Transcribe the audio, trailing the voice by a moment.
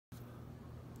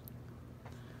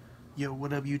Yo,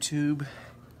 what up, YouTube?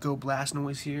 Go Blast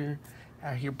Noise here.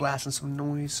 Out here blasting some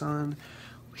noise, son.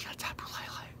 We got Tapu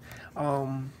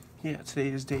Lele. Yeah, today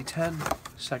is day 10,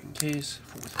 second case,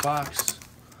 fourth box.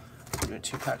 We're doing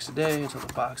 2 packs a day until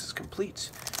the box is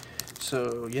complete.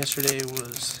 So, yesterday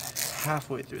was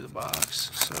halfway through the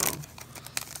box, so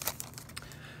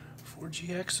 4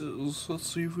 GXs. Let's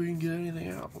see if we can get anything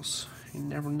else. You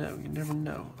never know, you never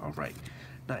know. Alright,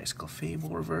 nice.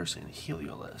 Clefable reverse and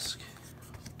Heliolisk.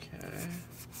 Okay.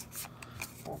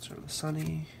 Walter the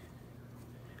Sunny.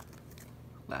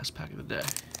 Last pack of the day.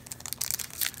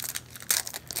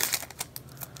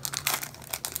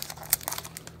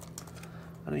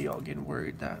 I know y'all getting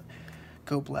worried that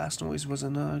Go Blast Noise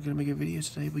wasn't gonna make a video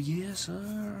today, but yes,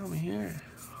 I'm here.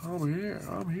 I'm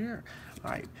here.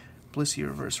 Alright, Blissey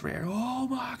reverse rare. Oh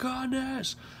my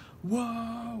goodness!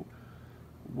 Whoa!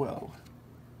 Whoa.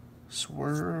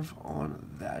 Swerve on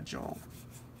that jump.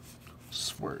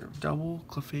 Swerve. Double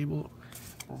Clefable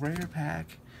rare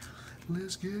pack.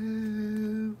 Let's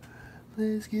go.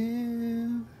 Let's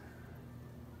go.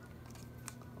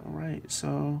 Alright,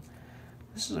 so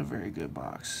this is a very good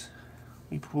box.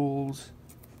 We pulled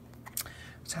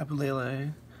Tapu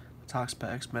Lele,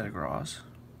 Toxapex, Metagross,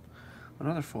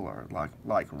 another full art like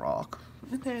rock,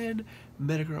 and then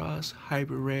Metagross,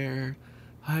 Hyper Rare.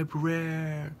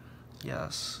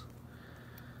 Yes.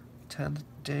 10th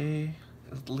day,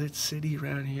 lit city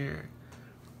around here.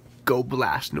 Go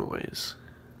Blast Noise.